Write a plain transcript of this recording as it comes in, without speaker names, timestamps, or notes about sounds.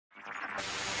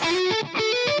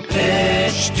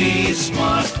HT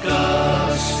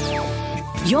Smartcast.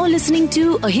 You're listening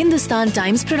to a Hindustan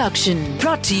Times production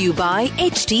brought to you by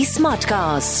HT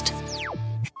Smartcast.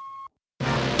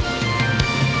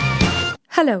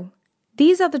 Hello,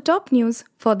 these are the top news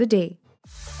for the day.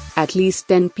 At least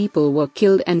 10 people were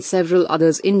killed and several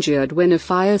others injured when a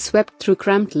fire swept through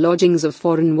cramped lodgings of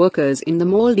foreign workers in the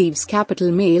Maldives'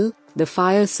 capital Male, the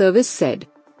fire service said.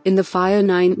 In the fire,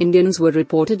 9 Indians were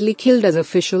reportedly killed as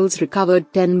officials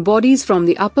recovered 10 bodies from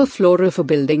the upper floor of a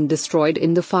building destroyed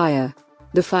in the fire.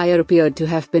 The fire appeared to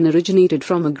have been originated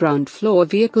from a ground floor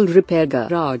vehicle repair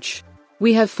garage.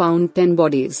 We have found 10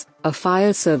 bodies, a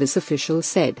fire service official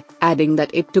said, adding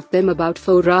that it took them about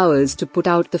 4 hours to put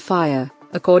out the fire,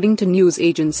 according to news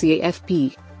agency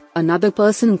AFP. Another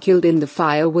person killed in the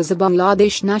fire was a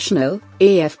Bangladesh national,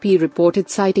 AFP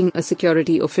reported citing a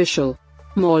security official.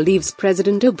 Maldives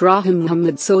President Ibrahim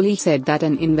Muhammad Solih said that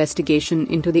an investigation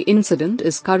into the incident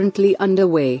is currently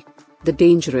underway. The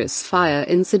dangerous fire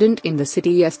incident in the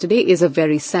city yesterday is a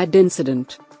very sad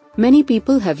incident. Many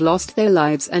people have lost their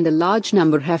lives and a large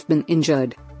number have been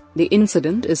injured. The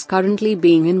incident is currently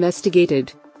being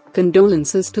investigated.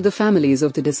 Condolences to the families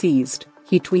of the deceased,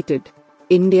 he tweeted.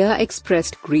 India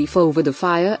expressed grief over the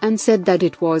fire and said that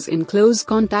it was in close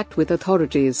contact with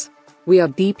authorities. We are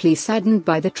deeply saddened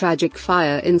by the tragic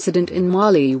fire incident in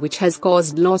Mali which has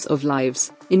caused loss of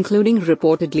lives, including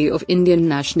reportedly of Indian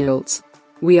nationals.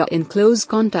 We are in close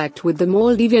contact with the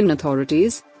Maldivian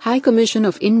authorities, High Commission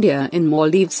of India in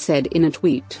Maldives said in a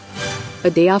tweet. A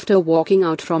day after walking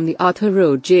out from the Arthur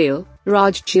Road jail,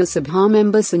 Rajya Sabha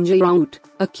member Sanjay Raut,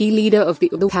 a key leader of the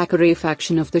Uddhav Thackeray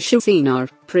faction of the Shiv Sena,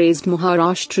 praised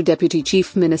Maharashtra Deputy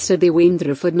Chief Minister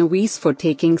Devendra Fadnavis for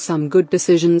taking some good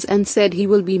decisions and said he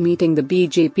will be meeting the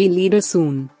BJP leader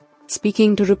soon.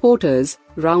 Speaking to reporters,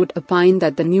 Raut opined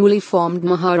that the newly formed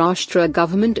Maharashtra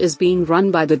government is being run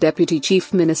by the Deputy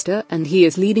Chief Minister and he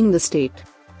is leading the state.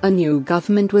 A new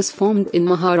government was formed in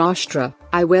Maharashtra.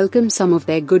 I welcome some of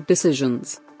their good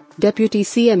decisions. Deputy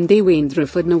CM Devendra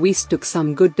Fadnavis took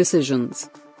some good decisions.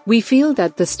 We feel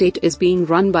that the state is being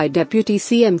run by Deputy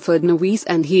CM Fadnavis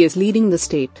and he is leading the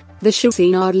state, the Shiv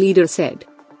Sena leader said.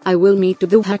 I will meet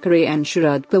Uddhav Thackeray and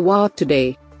Sharad Pawar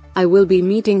today. I will be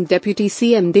meeting Deputy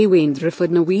CM Devendra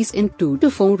Fadnavis in 2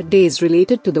 to 4 days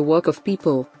related to the work of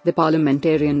people, the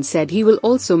parliamentarian said. He will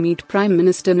also meet Prime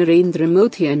Minister Narendra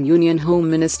Modi and Union Home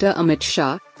Minister Amit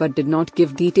Shah, but did not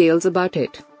give details about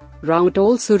it. Raut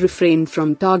also refrained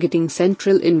from targeting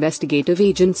central investigative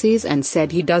agencies and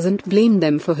said he doesn't blame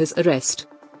them for his arrest.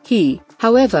 He,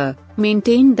 however,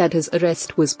 maintained that his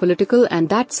arrest was political and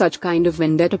that such kind of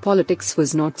vendetta politics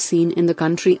was not seen in the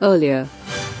country earlier.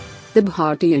 The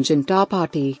Bharatiya Janata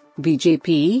Party,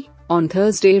 BJP, on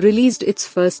Thursday released its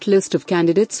first list of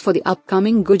candidates for the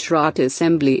upcoming Gujarat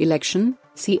Assembly election,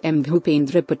 CM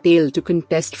Bhupendra Patel to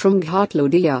contest from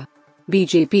Ghatlodiya.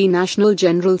 BJP National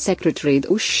General Secretary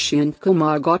Dushyant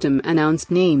Kumar Gautam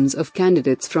announced names of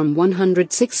candidates from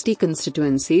 160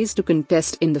 constituencies to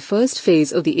contest in the first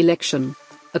phase of the election.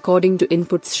 According to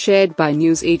inputs shared by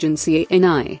news agency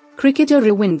ANI, cricketer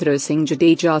Ravindra Singh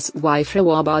Jadeja's wife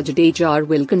Rawaba Jadeja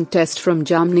will contest from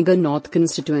Jamnagar North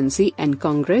constituency and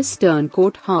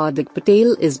Congress-turncoat Hardik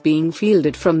Patel is being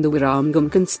fielded from the Viramgam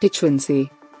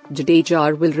constituency.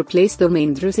 Jadeja will replace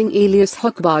Dharmendra Singh alias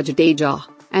Huqba Jadeja,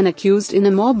 an accused in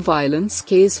a mob violence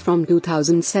case from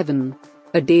 2007.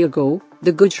 A day ago,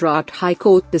 the Gujarat High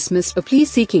Court dismissed a plea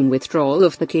seeking withdrawal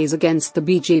of the case against the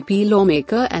BJP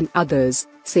lawmaker and others,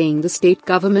 saying the state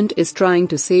government is trying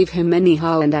to save him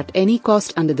anyhow and at any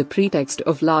cost under the pretext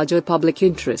of larger public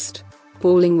interest.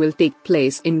 Polling will take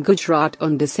place in Gujarat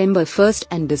on December 1st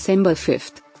and December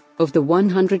 5th. Of the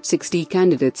 160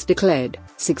 candidates declared,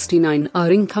 69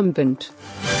 are incumbent.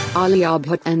 Alia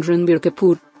Bhatt and Ranbir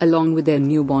Kapoor, along with their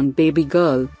newborn baby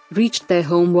girl, reached their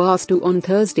home Vastu on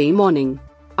Thursday morning.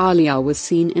 Alia was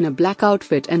seen in a black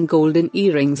outfit and golden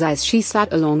earrings as she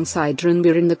sat alongside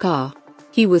Ranbir in the car.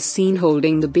 He was seen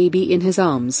holding the baby in his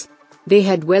arms. They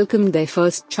had welcomed their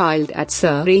first child at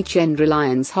Sir H.N.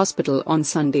 Reliance Hospital on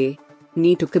Sunday.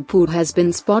 Neetu Kapoor has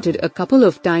been spotted a couple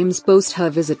of times post her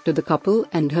visit to the couple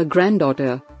and her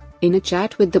granddaughter. In a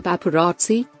chat with the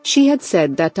paparazzi, she had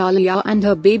said that Alia and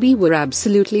her baby were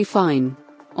absolutely fine.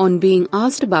 On being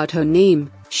asked about her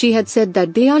name, she had said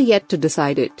that they are yet to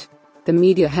decide it. The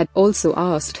media had also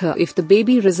asked her if the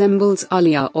baby resembles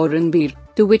Alia or Ranbir,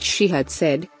 to which she had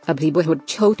said, "Abhi bahut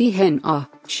choti hai na,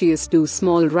 she is too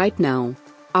small right now."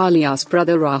 Alia's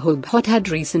brother Rahul Bhatt had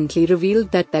recently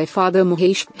revealed that their father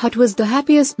Mahesh Bhatt was the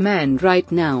happiest man right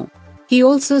now. He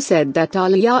also said that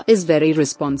Alia is very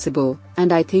responsible,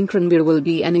 and I think Ranbir will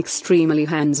be an extremely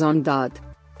hands-on dad.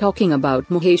 Talking about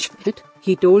Mahesh Bhatt,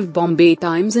 He told Bombay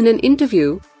Times in an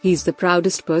interview, he's the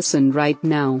proudest person right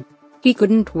now. He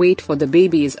couldn't wait for the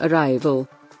baby's arrival.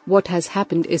 What has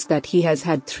happened is that he has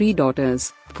had 3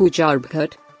 daughters, Pooja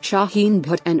Bhatt, Shaheen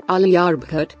Bhatt and Alia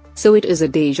Bhatt, so it is a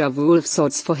deja vu of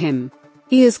sorts for him.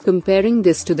 He is comparing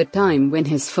this to the time when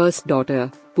his first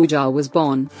daughter, Pooja, was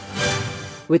born.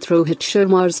 With Rohit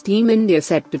Sharma's Team India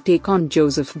set to take on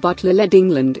Joseph Butler-led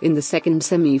England in the second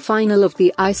semi-final of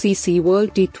the ICC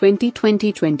World T20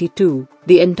 2022,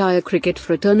 the entire cricket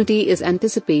fraternity is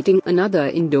anticipating another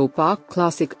Indo-Pak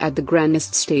classic at the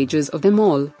grandest stages of them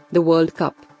all, the World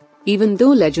Cup. Even though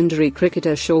legendary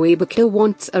cricketer Shoaib Akhtar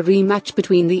wants a rematch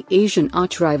between the Asian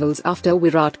arch-rivals after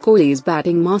Virat Kohli's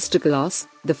batting masterclass,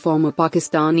 the former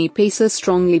Pakistani pacer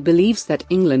strongly believes that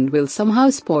England will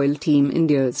somehow spoil Team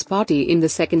India's party in the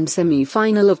second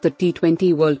semi-final of the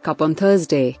T20 World Cup on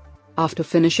Thursday. After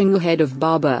finishing ahead of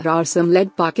Babar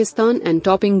Azam-led Pakistan and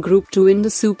topping Group 2 in the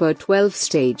Super 12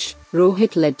 stage,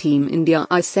 Rohit-led Team India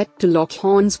are set to lock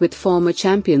horns with former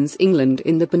champions England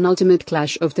in the penultimate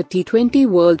clash of the T20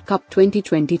 World Cup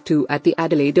 2022 at the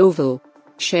Adelaide Oval.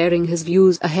 Sharing his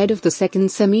views ahead of the second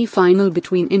semi-final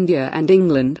between India and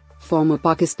England, former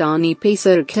Pakistani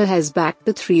pacer Akhtar has backed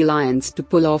the Three Lions to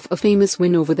pull off a famous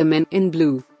win over the men in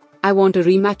blue. "I want a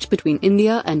rematch between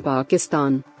India and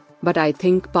Pakistan. But I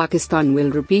think Pakistan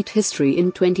will repeat history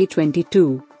in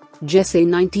 2022. जैसे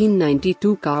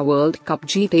 1992 का world cup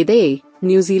जीते थे,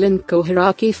 New Zealand को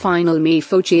हरा के final में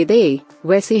पहुंचे थे,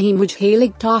 वैसे ही मुझे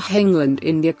लगता है इंग्लैंड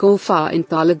इंडिया को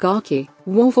फाइनल लगा के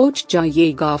वो पहुंच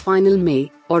जाएगा फाइनल में,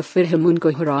 और फिर हम उनको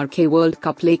हरा के वर्ल्ड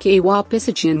कप लेके वापस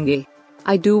जाएंगे.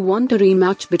 I do want a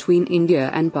rematch between India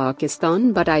and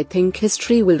Pakistan, but I think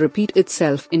history will repeat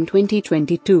itself in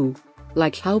 2022.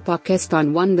 Like how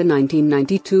Pakistan won the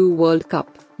 1992 World Cup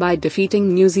by defeating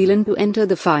New Zealand to enter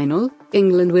the final,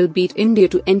 England will beat India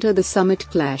to enter the summit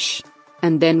clash.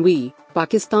 And then we,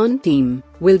 Pakistan team,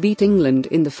 will beat England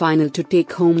in the final to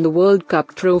take home the World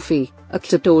Cup trophy,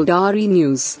 Akhtar told RE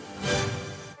News.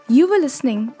 You were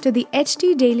listening to the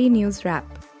HT Daily News Wrap,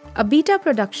 a beta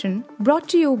production brought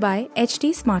to you by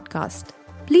HT Smartcast.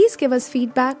 Please give us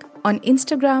feedback on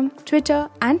Instagram, Twitter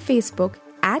and Facebook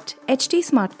at HT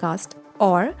Smartcast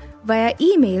or via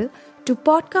email to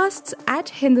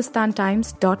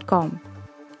podcasts@hindustantimes.com.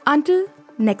 Until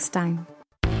next time.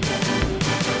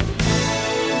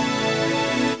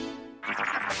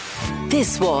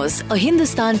 This was a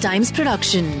Hindustan Times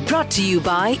production brought to you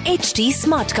by HT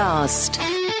Smartcast.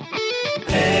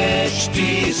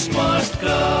 HT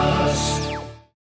Smartcast.